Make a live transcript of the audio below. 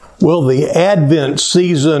Well, the Advent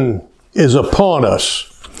season is upon us.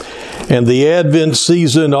 And the Advent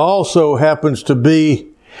season also happens to be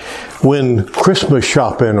when Christmas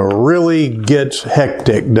shopping really gets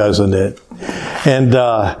hectic, doesn't it? And,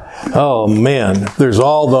 oh man, there's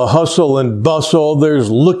all the hustle and bustle. There's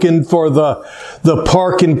looking for the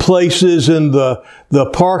parking places and the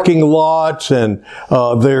parking lots. And,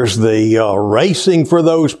 there's the, racing for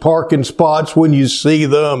those parking spots when you see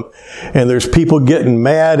them. And there's people getting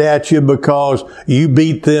mad at you because you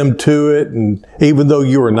beat them to it. And even though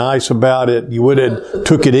you were nice about it, you would have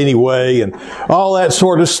took it anyway and all that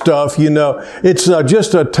sort of stuff. You know, it's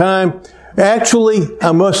just a time. Actually,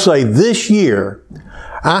 I must say this year,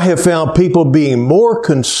 I have found people being more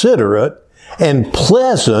considerate and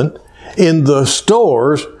pleasant in the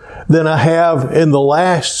stores than I have in the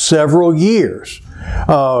last several years.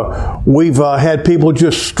 We've had people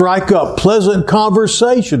just strike up pleasant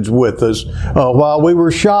conversations with us while we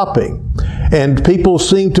were shopping. And people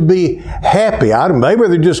seem to be happy. Maybe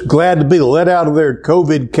they're just glad to be let out of their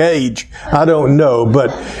COVID cage. I don't know,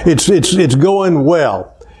 but it's going well.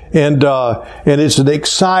 And it's an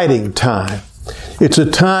exciting time. It's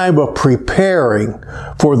a time of preparing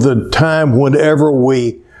for the time whenever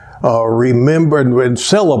we remember and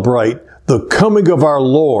celebrate the coming of our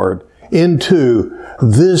Lord into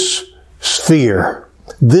this sphere,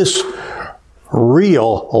 this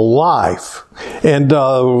real life. And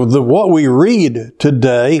what we read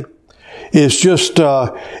today is just,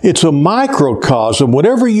 it's a microcosm.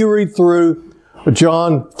 Whenever you read through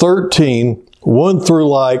John 13, 1 through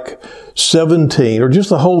like 17, or just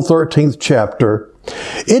the whole 13th chapter,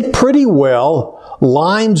 it pretty well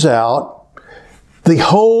lines out the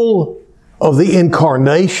whole of the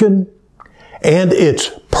incarnation and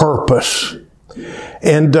its purpose.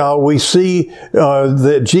 And we see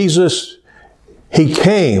that Jesus, He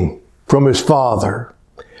came from His Father.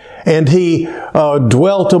 And He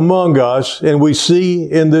dwelt among us, and we see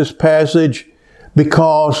in this passage,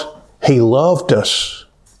 because He loved us.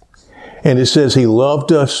 And it says He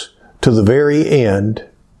loved us to the very end.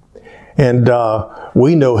 And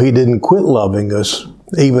we know He didn't quit loving us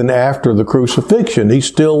even after the crucifixion. He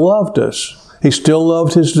still loved us. He still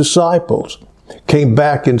loved His disciples. Came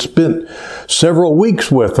back and spent several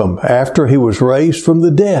weeks with them after He was raised from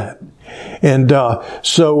the dead. And and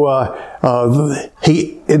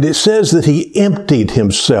it says that He emptied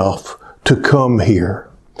Himself to come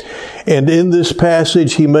here. And in this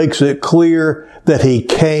passage, He makes it clear that He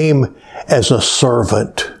came as a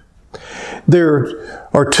servant. There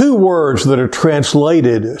are two words that are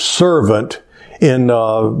translated servant in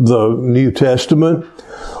the New Testament.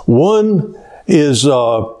 One is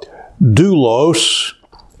doulos.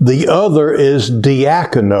 The other is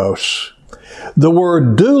diakonos. The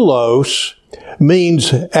word doulos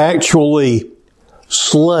means actually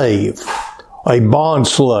slave, a bond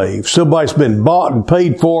slave. Somebody's been bought and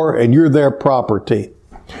paid for, and you're their property.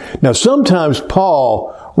 Now, sometimes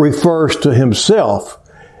Paul refers to himself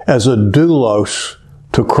as a doulos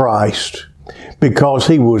to Christ because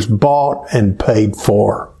he was bought and paid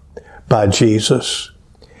for by Jesus.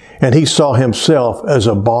 And he saw himself as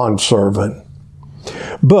a bondservant.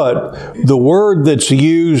 But the word that's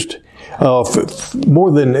used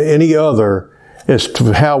more than any other as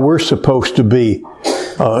to how we're supposed to be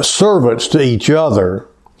servants to each other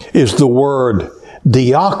is the word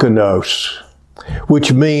diakonos,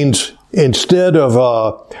 which means instead of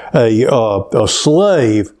a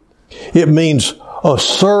slave, it means a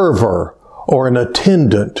server or an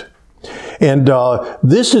attendant. And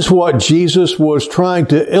this is what Jesus was trying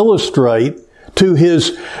to illustrate to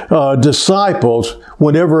His disciples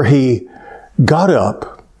whenever He got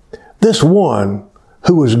up. This one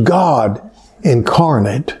who was God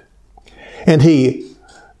incarnate. And He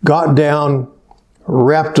got down,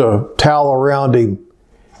 wrapped a towel around Him,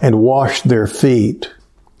 and washed their feet.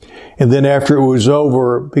 And then after it was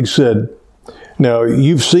over, He said, "Now,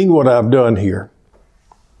 you've seen what I've done here.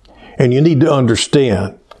 And you need to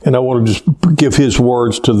understand." And I want to just give His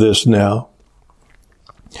words to this now.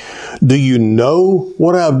 "Do you know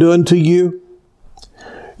what I've done to you?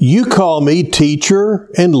 You call me teacher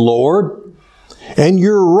and Lord, and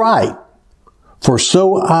you're right, for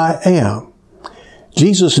so I am."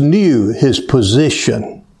 Jesus knew His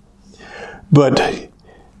position, but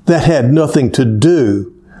that had nothing to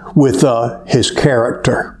do with His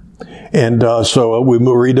character. And so we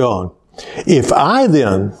read on. "If I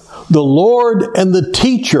then, the Lord and the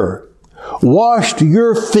teacher, washed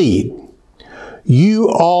your feet, you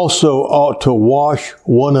also ought to wash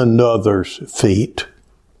one another's feet.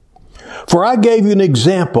 For I gave you an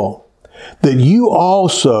example that you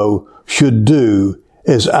also should do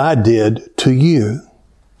as I did to you."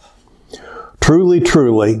 Truly,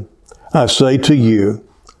 truly, I say to you,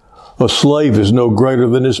 a slave is no greater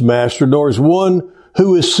than his master, nor is one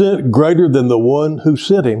who is sent greater than the one who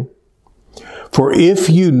sent him. For if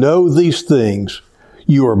you know these things,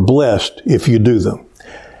 you are blessed if you do them.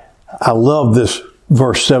 I love this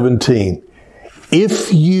verse 17.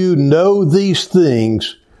 If you know these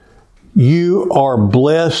things, you are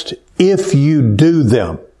blessed if you do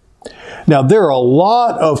them. Now, there are a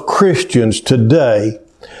lot of Christians today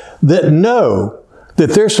that know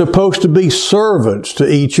that they're supposed to be servants to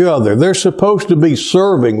each other. They're supposed to be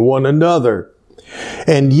serving one another.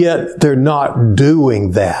 And yet they're not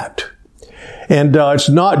doing that. And it's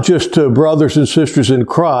not just to brothers and sisters in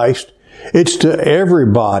Christ. It's to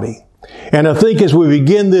everybody. And I think as we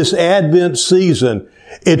begin this Advent season,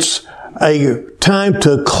 it's a time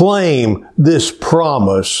to claim this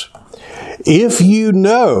promise. If you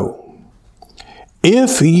know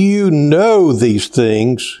these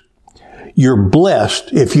things, you're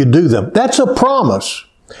blessed if you do them. That's a promise.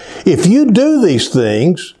 If you do these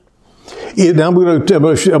things, I'm going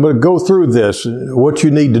to go through this, what you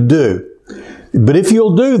need to do. But if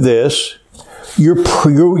you'll do this, you're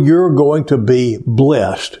going to be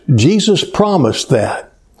blessed. Jesus promised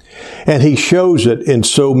that. And He shows it in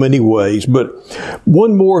so many ways. But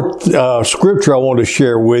one more scripture I want to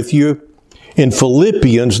share with you. In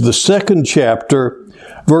Philippians, the 2nd chapter,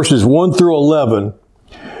 verses 1 through 11.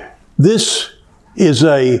 This is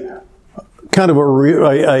a kind of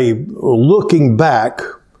a looking back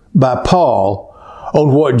by Paul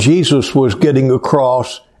on what Jesus was getting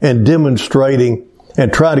across and demonstrating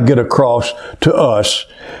and trying to get across to us,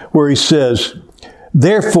 where he says,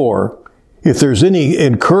 therefore, if there's any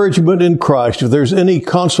encouragement in Christ, if there's any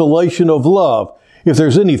consolation of love, if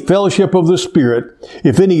there's any fellowship of the Spirit,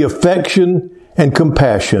 if any affection and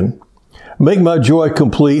compassion, make my joy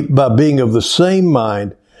complete by being of the same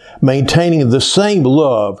mind, maintaining the same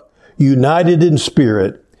love, united in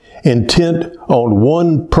spirit, intent on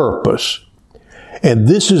one purpose. And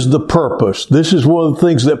this is the purpose. This is one of the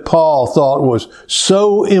things that Paul thought was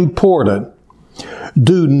so important.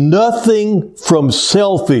 Do nothing from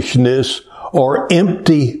selfishness or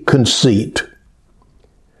empty conceit.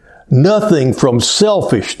 Nothing from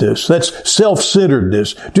selfishness. That's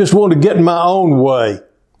self-centeredness. Just want to get in my own way.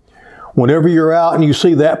 Whenever you're out and you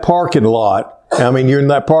see that parking lot, you're in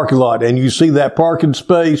that parking lot and you see that parking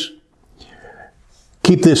space,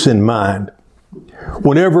 keep this in mind.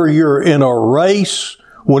 Whenever you're in a race,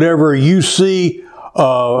 whenever you see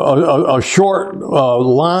a short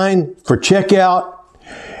line for checkout,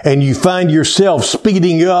 and you find yourself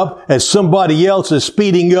speeding up as somebody else is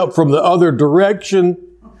speeding up from the other direction,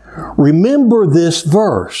 remember this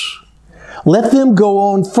verse. Let them go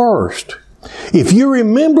on first. If you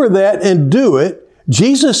remember that and do it,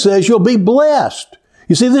 Jesus says you'll be blessed.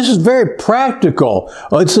 You see, this is very practical.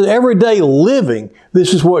 It's everyday living.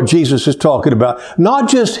 This is what Jesus is talking about. Not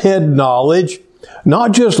just head knowledge,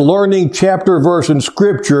 not just learning chapter, verse, and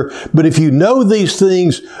scripture, but if you know these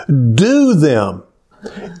things, do them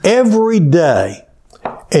every day,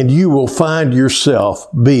 and you will find yourself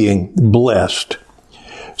being blessed.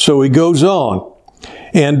 So he goes on,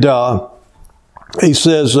 and he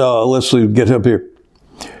says, let's see, get up here.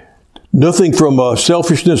 Nothing from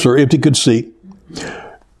selfishness or empty conceit.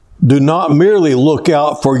 Do not merely look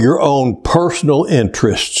out for your own personal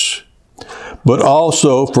interests, but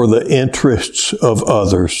also for the interests of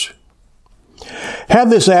others. Have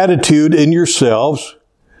this attitude in yourselves,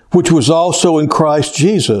 which was also in Christ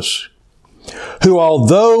Jesus, who,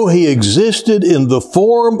 although he existed in the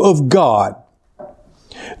form of God,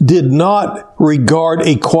 did not regard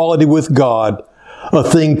equality with God a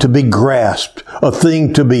thing to be grasped, a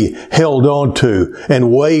thing to be held on to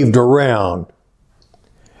and waved around.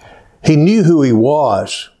 He knew who he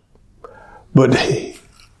was, but he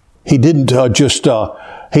didn't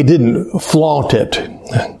he didn't flaunt it.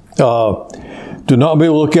 Do not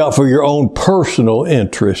merely look out for your own personal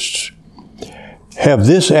interests. Have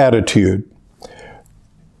this attitude.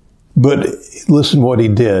 But listen what he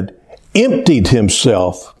did. Emptied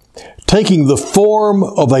himself, taking the form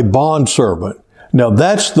of a bondservant. Now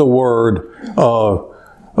that's the word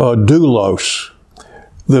doulos,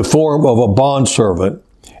 the form of a bondservant,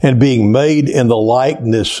 and being made in the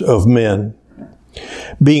likeness of men.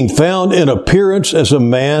 Being found in appearance as a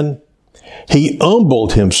man, he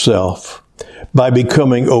humbled himself by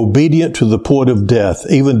becoming obedient to the point of death,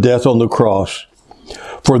 even death on the cross.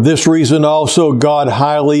 For this reason also God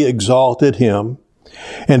highly exalted him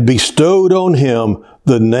and bestowed on him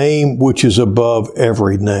the name which is above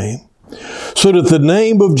every name, so that the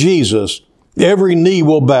name of Jesus every knee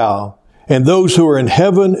will bow, and those who are in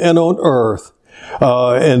heaven and on earth,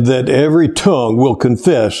 and that every tongue will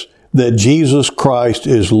confess that Jesus Christ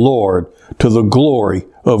is Lord, to the glory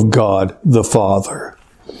of God the Father.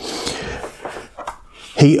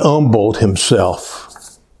 He humbled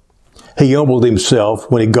himself. He humbled himself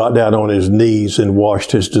when he got down on his knees and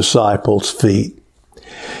washed his disciples' feet.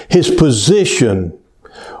 His position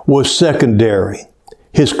was secondary.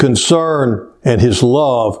 His concern and his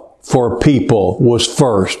love for people was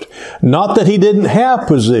first. Not that he didn't have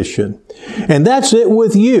position. And that's it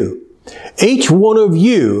with you. Each one of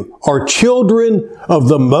you are children of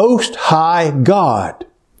the Most High God.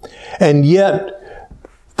 And yet,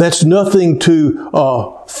 that's nothing to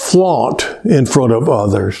flaunt in front of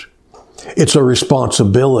others. It's a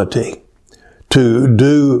responsibility to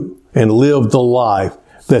do and live the life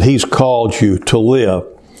that He's called you to live.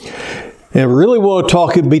 And I really want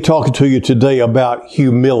to be talking to you today about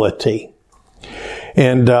humility.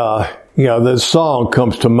 And, the song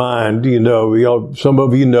comes to mind, some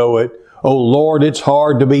of you know it. Oh Lord, it's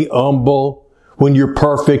hard to be humble when you're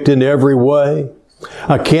perfect in every way.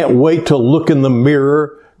 I can't wait to look in the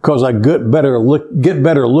mirror because I get better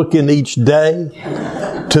looking each day.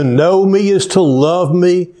 To know me is to love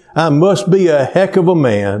me. I must be a heck of a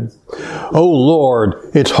man. Oh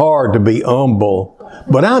Lord, it's hard to be humble,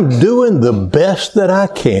 but I'm doing the best that I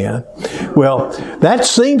can. Well, that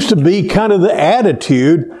seems to be kind of the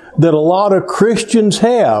attitude that a lot of Christians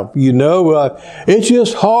have. It's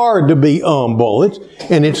just hard to be humble.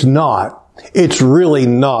 It's not. It's really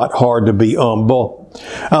not hard to be humble.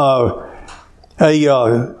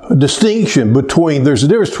 Distinction there's a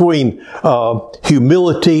difference between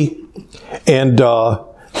humility and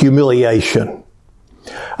humiliation.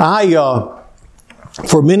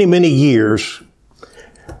 For many, many years,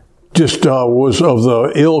 just was of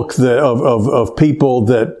the ilk of people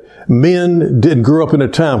that grew up in a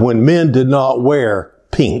time when men did not wear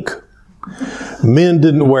pink. Men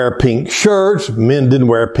didn't wear pink shirts. Men didn't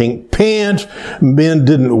wear pink pants. Men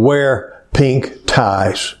didn't wear pink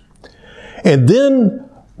ties. And then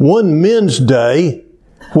one Men's Day,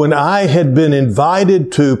 when I had been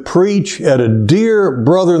invited to preach at a dear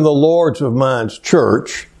brother in the Lord of mine's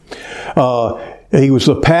church, he was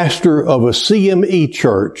the pastor of a CME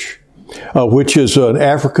church, which is an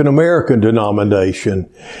African American denomination.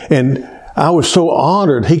 And I was so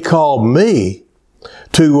honored he called me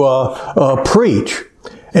to preach.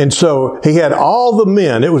 And so he had all the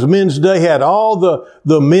men, it was Men's Day, had all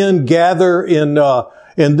the men gather in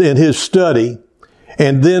his study.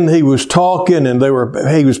 And then he was talking and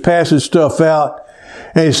he was passing stuff out.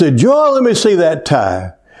 And he said, Joel, let me see that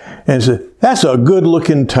tie. And he said, that's a good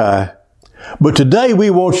looking tie. But today we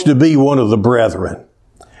want you to be one of the brethren.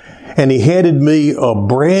 And he handed me a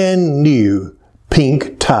brand new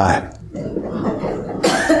pink tie.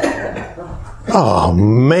 Oh,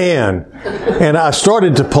 man. And I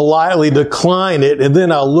started to politely decline it. And then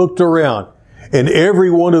I looked around. And every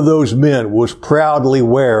one of those men was proudly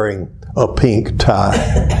wearing a pink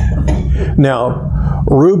tie. Now,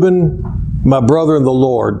 Reuben, my brother in the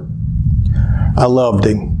Lord, I loved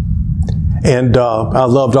him. And I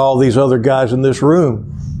loved all these other guys in this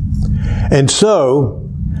room. And so,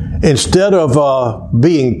 instead of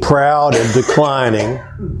being proud and declining,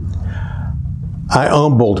 I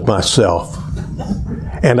humbled myself.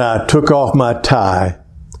 And I took off my tie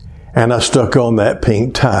and I stuck on that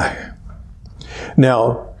pink tie.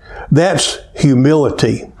 Now, that's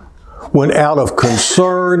humility. When out of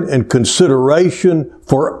concern and consideration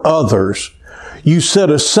for others, you set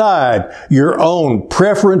aside your own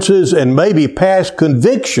preferences and maybe past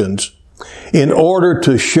convictions in order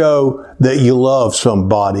to show that you love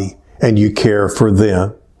somebody and you care for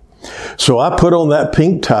them. So I put on that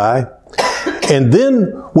pink tie, and then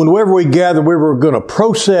whenever we gathered, we were going to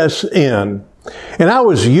process in. And I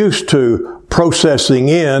was used to processing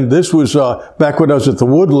in. This was back when I was at the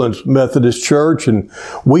Woodlands Methodist Church, and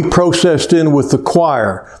we processed in with the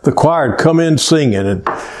choir. The choir would come in singing, and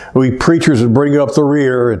we preachers would bring up the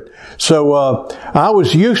rear. And so I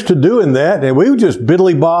was used to doing that, and we would just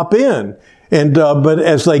biddly bop in. And but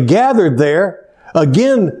as they gathered there,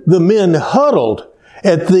 again the men huddled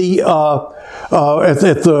at the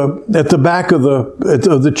back of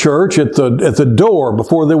the church at the door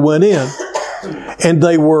before they went in, and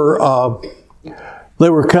they'd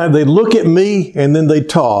look at me and then they'd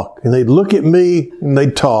talk, and they'd look at me and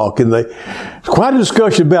they'd talk, and quite a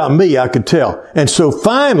discussion about me, I could tell. And so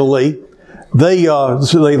finally, they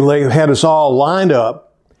had us all lined up,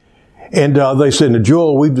 and they said,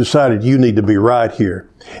 Joel, we've decided you need to be right here,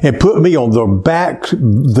 and put me on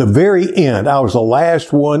the very end. I was the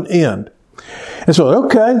last one in. And so,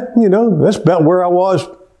 okay, that's about where I was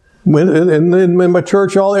in my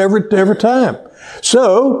church every time.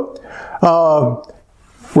 So,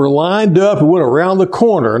 we're lined up and went around the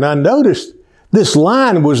corner, and I noticed this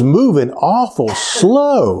line was moving awful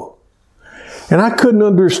slow. And I couldn't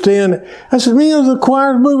understand. I said, man, the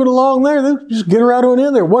choir's moving along there. Just get right on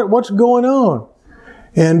in there. What's going on?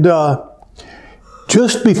 And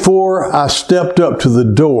just before I stepped up to the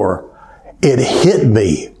door, it hit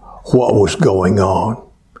me what was going on.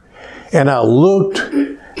 And I looked,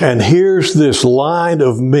 and here's this line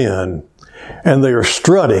of men, and they are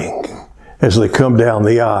strutting as they come down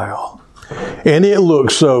the aisle. And it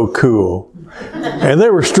looked so cool. And they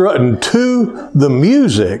were strutting to the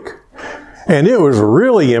music, and it was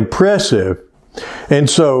really impressive. And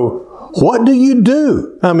so, what do you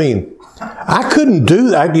do? I mean, I couldn't do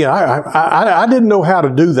that. I didn't know how to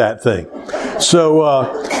do that thing. So,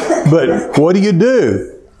 but what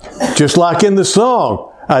do? Just like in the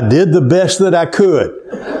song, I did the best that I could.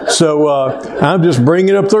 So, I'm just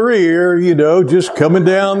bringing up the rear, just coming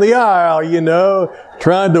down the aisle,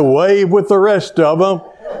 trying to wave with the rest of them.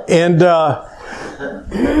 And,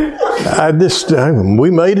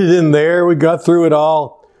 we made it in there. We got through it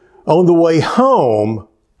all. On the way home,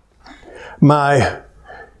 my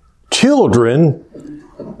children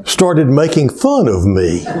started making fun of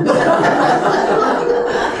me.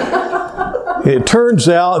 It turns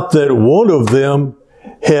out that one of them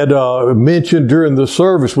had mentioned during the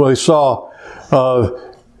service when they saw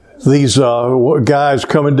these guys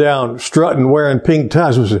coming down strutting wearing pink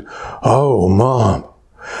ties, and said, "Oh, Mom,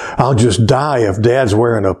 I'll just die if Dad's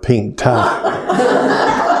wearing a pink tie."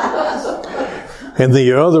 And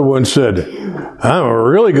the other one said, "I'm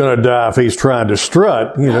really going to die if he's trying to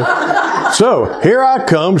strut, So here I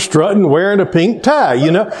come strutting, wearing a pink tie,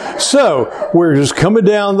 So we're just coming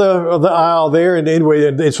down the aisle there, and anyway,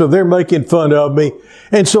 and so they're making fun of me.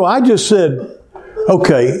 And so I just said,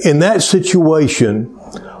 okay, in that situation,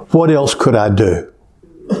 what else could I do?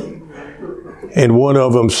 And one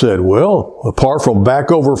of them said, well, apart from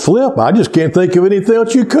back over flip, I just can't think of anything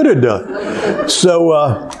else you could have done.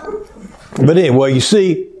 So, but anyway, you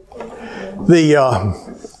see,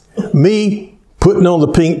 me putting on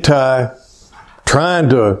the pink tie, trying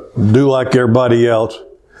to do like everybody else,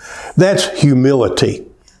 that's humility.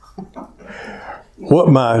 What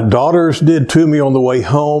my daughters did to me on the way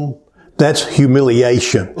home, that's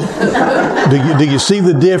humiliation. Do you see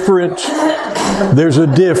the difference? There's a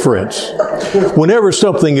difference. Whenever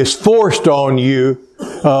something is forced on you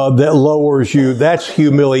that lowers you, that's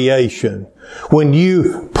humiliation. When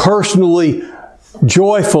you personally,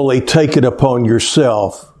 joyfully take it upon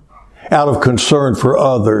yourself out of concern for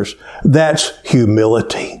others, that's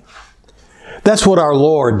humility. That's what our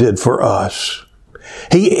Lord did for us.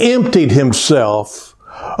 He emptied himself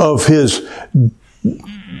of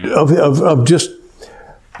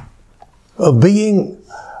being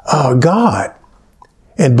God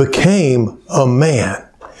and became a man.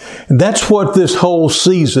 And that's what this whole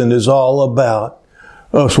season is all about.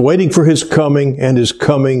 Us waiting for his coming and his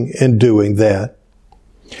coming and doing that.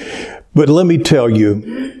 But let me tell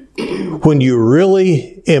you, when you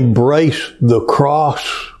really embrace the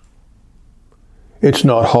cross, it's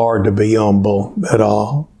not hard to be humble at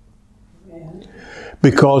all.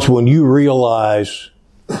 Because when you realize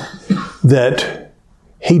that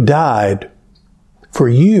he died for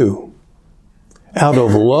you, out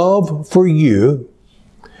of love for you,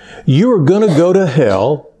 you were going to go to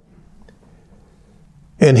hell,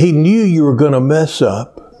 and he knew you were going to mess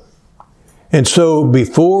up. And so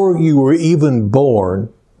before you were even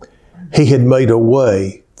born, he had made a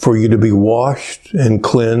way for you to be washed and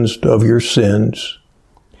cleansed of your sins.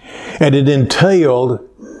 And it entailed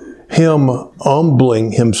him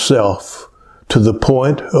humbling himself to the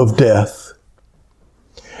point of death.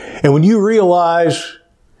 And when you realize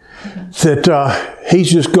that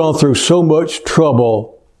he's just gone through so much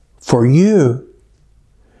trouble for you,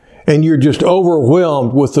 and you're just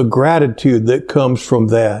overwhelmed with the gratitude that comes from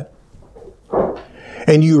that,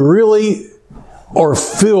 and you really are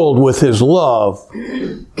filled with his love,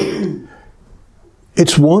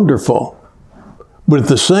 it's wonderful. But at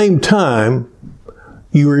the same time,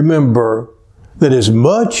 you remember that as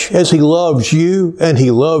much as he loves you, and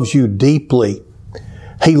he loves you deeply,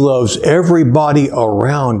 he loves everybody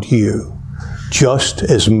around you just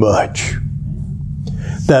as much.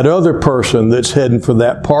 That other person that's heading for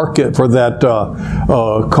that cart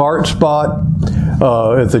spot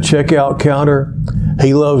at the checkout counter,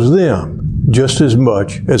 he loves them just as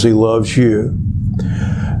much as he loves you.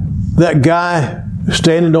 That guy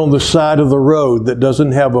standing on the side of the road that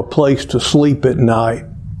doesn't have a place to sleep at night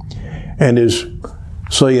and is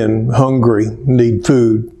saying hungry, need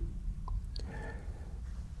food.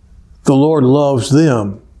 The Lord loves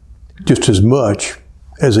them just as much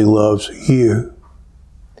as He loves you.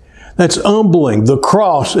 That's humbling. The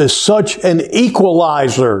cross is such an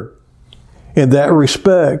equalizer in that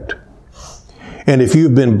respect. And if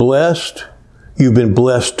you've been blessed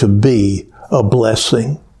to be a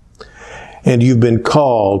blessing. And you've been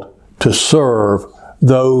called to serve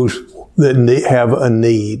those that have a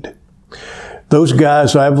need. Those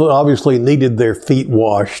guys obviously needed their feet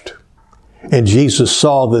washed. And Jesus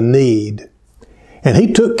saw the need. And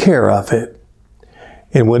He took care of it.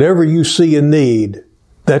 And whenever you see a need,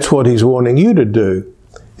 that's what He's wanting you to do,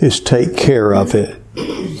 is take care of it.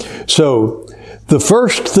 So, the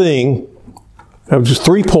first thing, just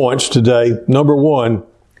 3 points today. Number one,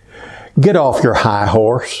 get off your high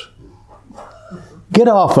horse. Get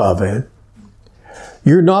off of it.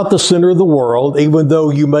 You're not the center of the world, even though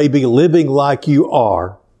you may be living like you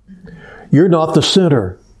are. You're not the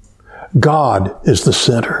center. God is the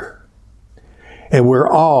center. And we're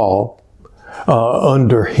all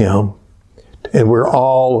under Him. And we're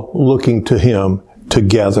all looking to Him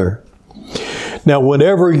together. Now,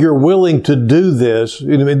 whenever you're willing to do this,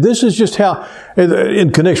 this is just how,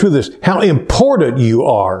 in connection with this, how important you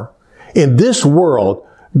are in this world.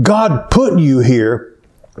 God put you here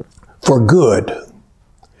for good.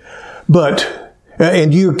 But,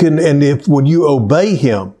 when you obey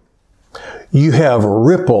Him, you have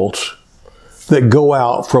ripples that go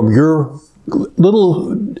out from your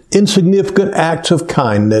little insignificant acts of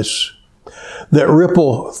kindness that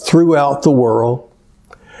ripple throughout the world.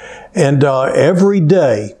 And every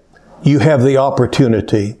day you have the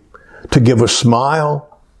opportunity to give a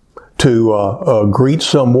smile, to greet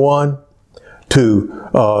someone, to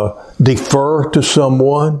defer to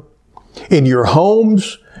someone. In your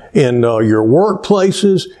homes, in your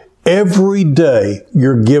workplaces, every day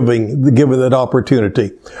you're given that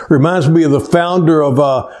opportunity. Reminds me of the founder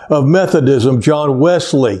of Methodism, John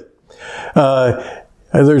Wesley.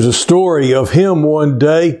 There's a story of him one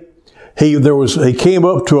day. He came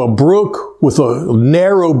up to a brook with a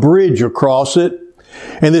narrow bridge across it,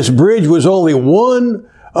 and this bridge was only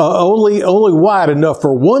wide enough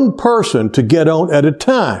for one person to get on at a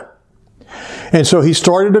time. And so he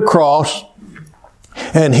started to cross,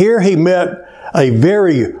 and here he met a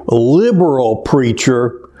very liberal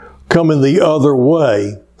preacher coming the other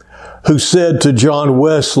way, who said to John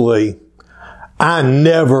Wesley, "I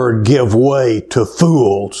never give way to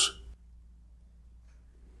fools."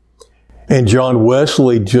 And John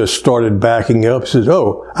Wesley just started backing up and says,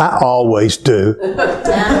 "Oh, I always do."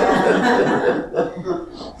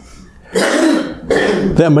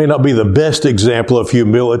 That may not be the best example of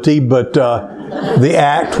humility, but the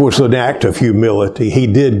act was an act of humility. He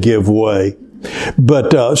did give way.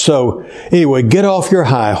 But so anyway, get off your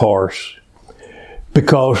high horse,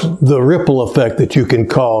 because the ripple effect that you can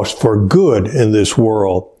cause for good in this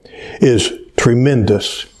world is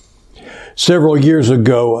tremendous. Several years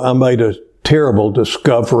ago, I made a terrible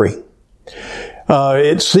discovery.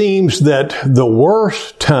 It seems that the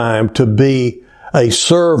worst time to be a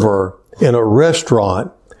server in a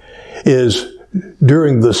restaurant is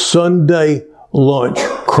during the Sunday lunch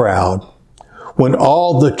crowd, when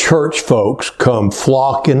all the church folks come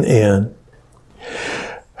flocking in.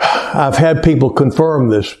 I've had people confirm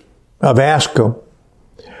this. I've asked them.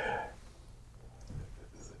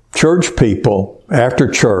 Church people, after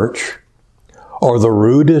church, are the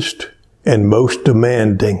rudest and most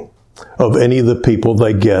demanding of any of the people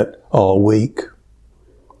they get all week.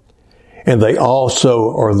 And they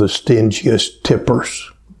also are the stingiest tippers.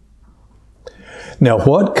 Now,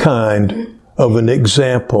 what kind of an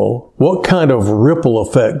example, what kind of ripple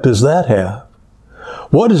effect does that have?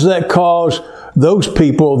 What does that cause those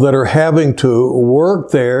people that are having to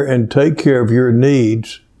work there and take care of your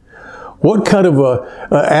needs? What kind of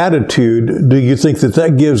a attitude do you think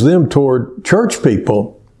that gives them toward church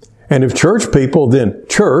people? And if church people, then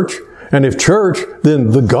church. And if church,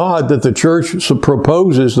 then the God that the church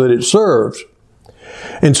proposes that it serves.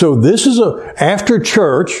 And so this is after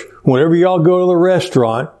church, whenever y'all go to the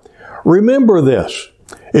restaurant, remember this.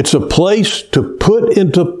 It's a place to put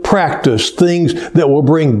into practice things that will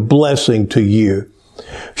bring blessing to you.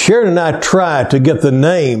 Sharon and I try to get the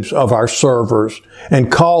names of our servers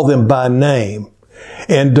and call them by name.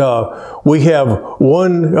 And we have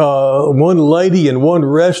one lady in one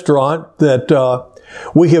restaurant that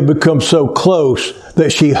we have become so close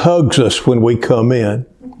that she hugs us when we come in.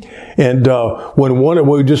 And when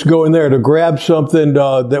we just go in there to grab something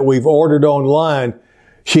that we've ordered online,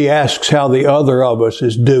 she asks how the other of us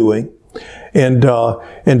is doing.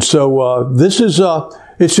 And so this is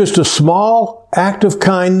it's just a small act of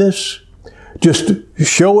kindness just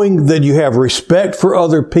showing that you have respect for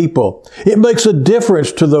other people. It makes a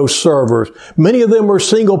difference to those servers. Many of them are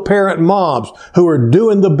single parent moms who are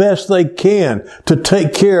doing the best they can to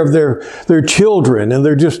take care of their children, and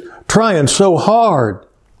they're just trying so hard.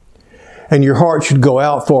 And your heart should go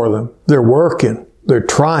out for them. They're working. They're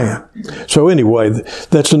trying. So anyway,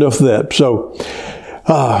 that's enough of that. So,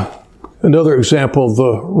 another example of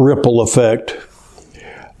the ripple effect.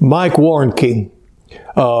 Mike Warnke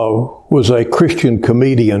was a Christian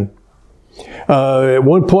comedian. At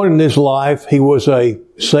one point in his life, he was a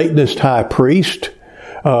Satanist high priest.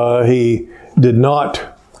 He did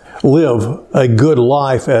not live a good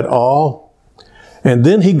life at all. And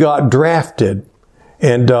then he got drafted,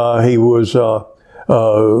 and he was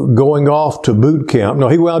going off to boot camp. No,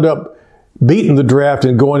 he wound up beating the draft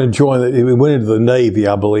and going and joining. He went into the Navy,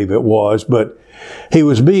 I believe it was, but he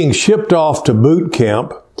was being shipped off to boot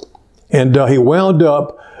camp, and he wound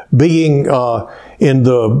up being in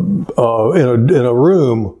a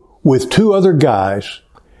room with two other guys,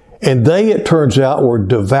 and they, it turns out, were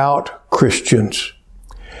devout Christians,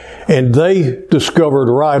 and they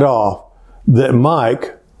discovered right off that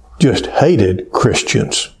Mike just hated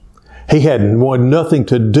Christians. He had nothing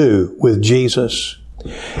to do with Jesus.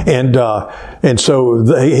 And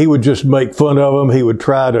so he would just make fun of them. He would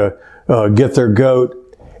try to get their goat,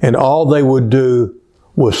 and all they would do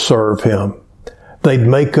was serve him. They'd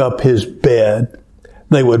make up his bed.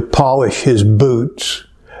 They would polish his boots.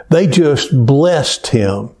 They just blessed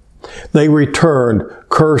him. They returned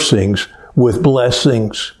cursings with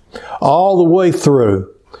blessings all the way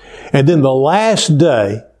through. And then the last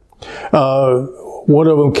day, one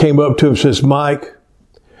of them came up to him and says, "Mike,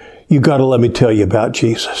 you got to let me tell you about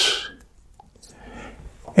Jesus."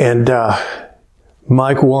 And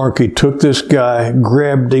Mike Warnke took this guy,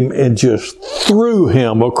 grabbed him, and just threw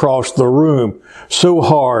him across the room so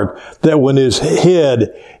hard that when his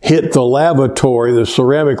head hit the lavatory, the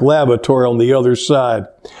ceramic lavatory on the other side,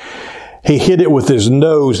 he hit it with his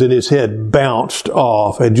nose, and his head bounced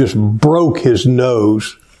off and just broke his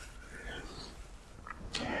nose.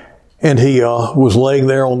 And he was laying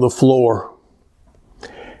there on the floor.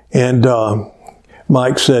 And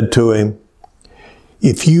Mike said to him,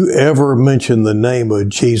 "If you ever mention the name of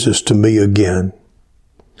Jesus to me again,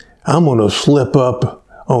 I'm going to slip up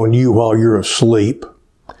on you while you're asleep,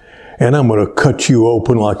 and I'm going to cut you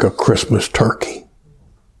open like a Christmas turkey."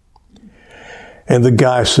 And the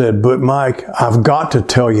guy said, "But Mike, I've got to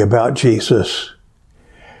tell you about Jesus."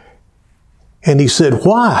 And he said,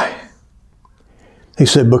 "Why?" He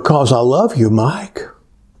said, "Because I love you, Mike."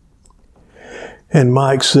 And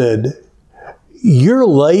Mike said, "You're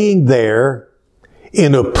laying there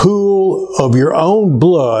in a pool of your own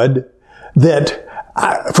blood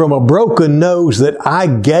from a broken nose that I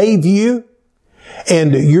gave you,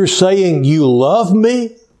 and you're saying you love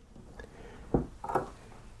me?"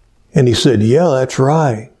 And he said, "Yeah, that's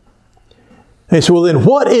right." And he said, "Well, then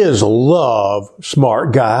what is love,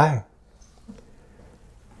 smart guy?"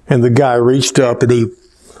 And the guy reached up and he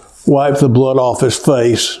wiped the blood off his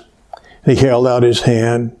face. He held out his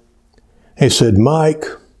hand. He said, "Mike,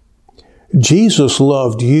 Jesus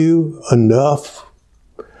loved you enough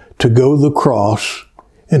to go to the cross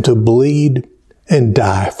and to bleed and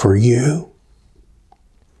die for you.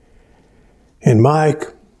 And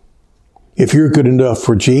Mike, if you're good enough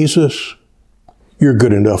for Jesus, you're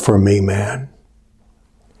good enough for me, man."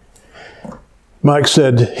 Mike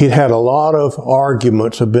said he'd had a lot of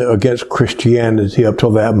arguments against Christianity up till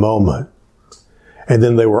that moment. And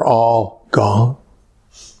then they were all gone.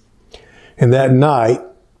 And that night,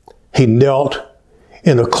 he knelt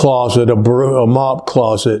in a closet, a mop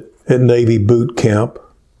closet at Navy boot camp.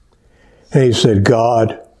 And he said,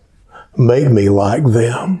 "God, make me like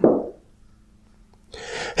them."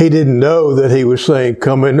 He didn't know that he was saying,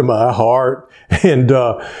 "Come into my heart and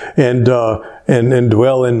dwell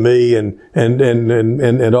in me,"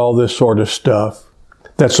 and all this sort of stuff.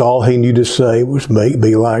 That's all he knew to say was, "Make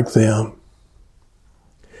me like them."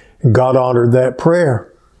 And God honored that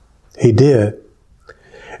prayer. He did.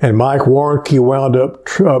 And Mike Warnke wound up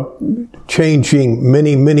changing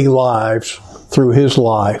many, many lives through his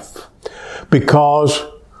life because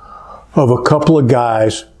of a couple of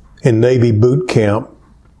guys in Navy boot camp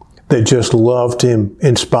that just loved him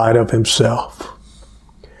in spite of himself.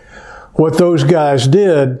 What those guys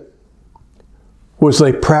did was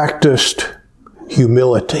they practiced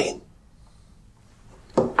humility.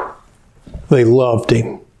 They loved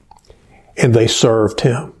him and they served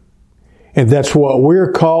him. And that's what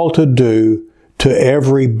we're called to do to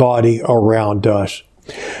everybody around us.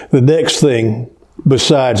 The next thing,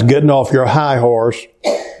 besides getting off your high horse,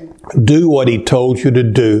 do what he told you to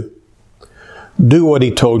do. do what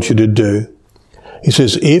he told you to do. He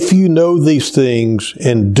says, if you know these things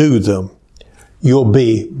and do them, you'll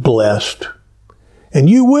be blessed. And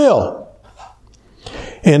you will.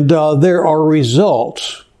 And there are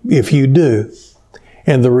results if you do.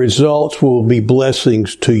 And the results will be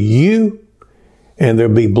blessings to you, and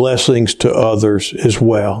there'll be blessings to others as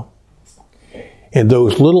well. And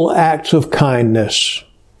those little acts of kindness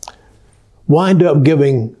wind up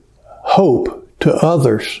giving hope to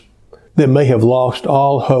others that may have lost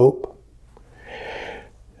all hope.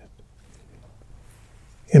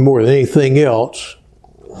 And more than anything else,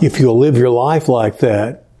 if you'll live your life like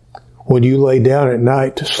that, when you lay down at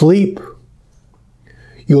night to sleep,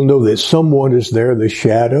 you'll know that someone is there in the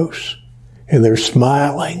shadows and they're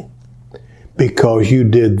smiling because you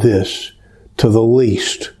did this to the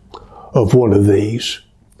least of one of these,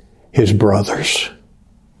 his brothers.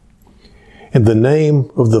 In the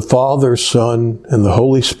name of the Father, Son, and the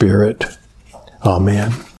Holy Spirit,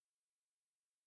 amen.